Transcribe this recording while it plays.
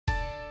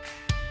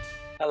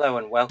Hello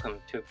and welcome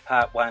to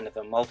part 1 of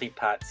a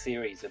multi-part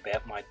series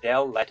about my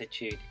Dell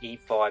Latitude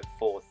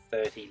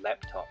E5430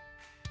 laptop.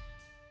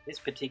 This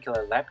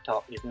particular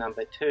laptop is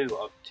number 2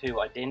 of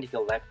 2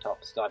 identical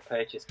laptops that I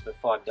purchased for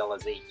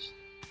 $5 each.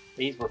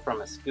 These were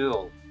from a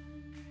school.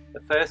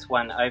 The first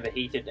one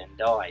overheated and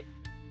died.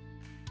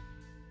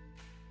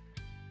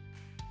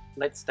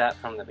 Let's start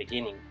from the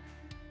beginning.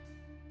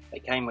 They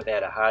came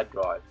without a hard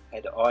drive,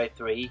 had an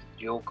i3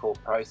 dual-core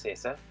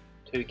processor,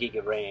 2 GB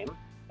of RAM,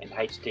 and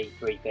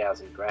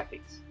HD3000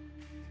 graphics.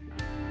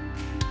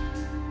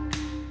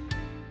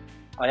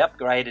 I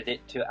upgraded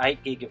it to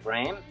 8 GB of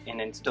RAM and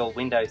installed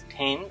Windows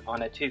 10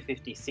 on a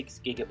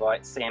 256GB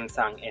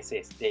Samsung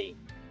SSD.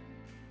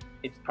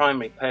 Its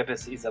primary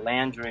purpose is a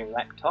lounge room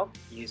laptop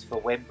used for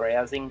web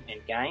browsing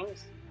and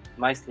games,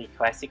 mostly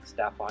classic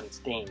stuff on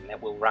Steam that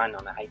will run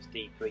on a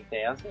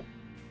HD3000.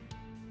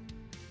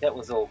 That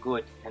was all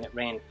good and it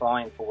ran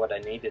fine for what I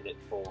needed it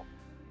for.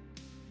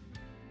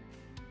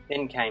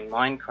 Then came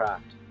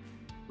Minecraft.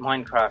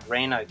 Minecraft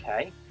ran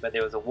okay, but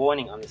there was a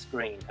warning on the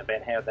screen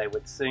about how they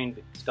would soon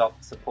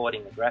stop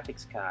supporting the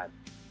graphics card.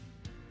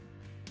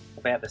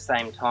 About the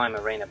same time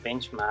I ran a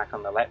benchmark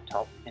on the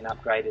laptop and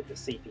upgraded the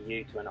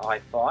CPU to an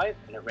i5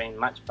 and it ran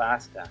much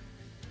faster.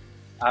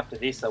 After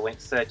this I went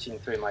searching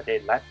through my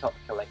dead laptop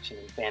collection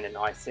and found an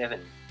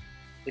i7.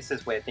 This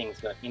is where things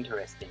got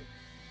interesting.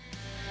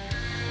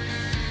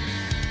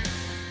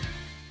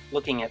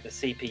 Looking at the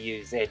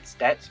CPU Z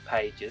stats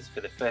pages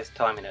for the first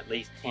time in at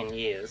least 10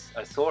 years,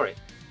 I saw it.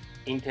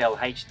 Intel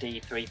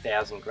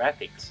HD3000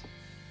 graphics.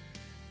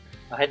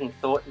 I hadn't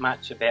thought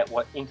much about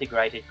what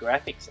integrated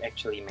graphics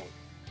actually meant.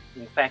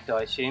 In fact,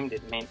 I assumed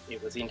it meant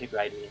it was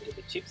integrated into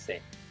the chipset.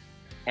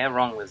 How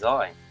wrong was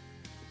I?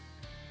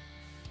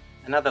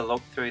 Another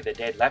look through the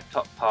dead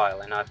laptop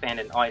pile and I found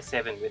an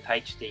i7 with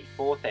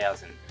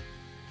HD4000.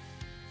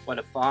 What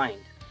a find!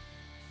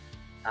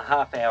 A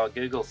half-hour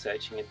Google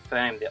searching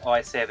confirmed the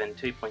i7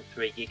 2.3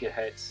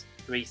 GHz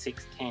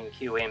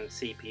 3610QM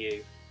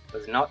CPU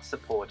was not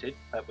supported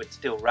but would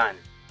still run.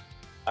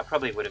 I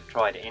probably would have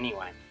tried it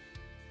anyway.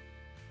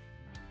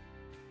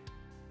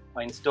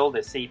 I installed the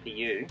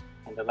CPU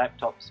and the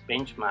laptop's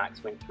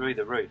benchmarks went through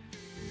the roof.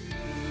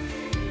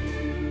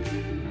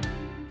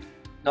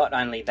 Not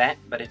only that,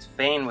 but its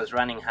fan was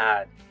running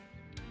hard.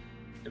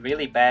 The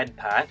really bad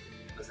part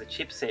was the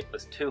chipset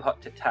was too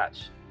hot to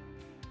touch.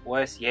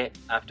 Worse yet,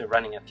 after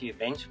running a few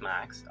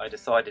benchmarks, I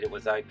decided it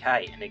was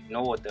okay and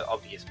ignored the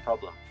obvious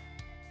problem.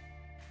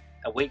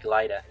 A week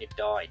later, it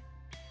died.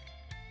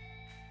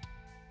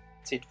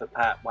 That's it for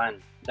part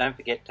 1. Don't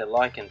forget to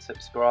like and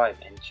subscribe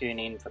and tune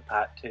in for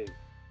part 2.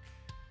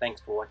 Thanks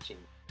for watching.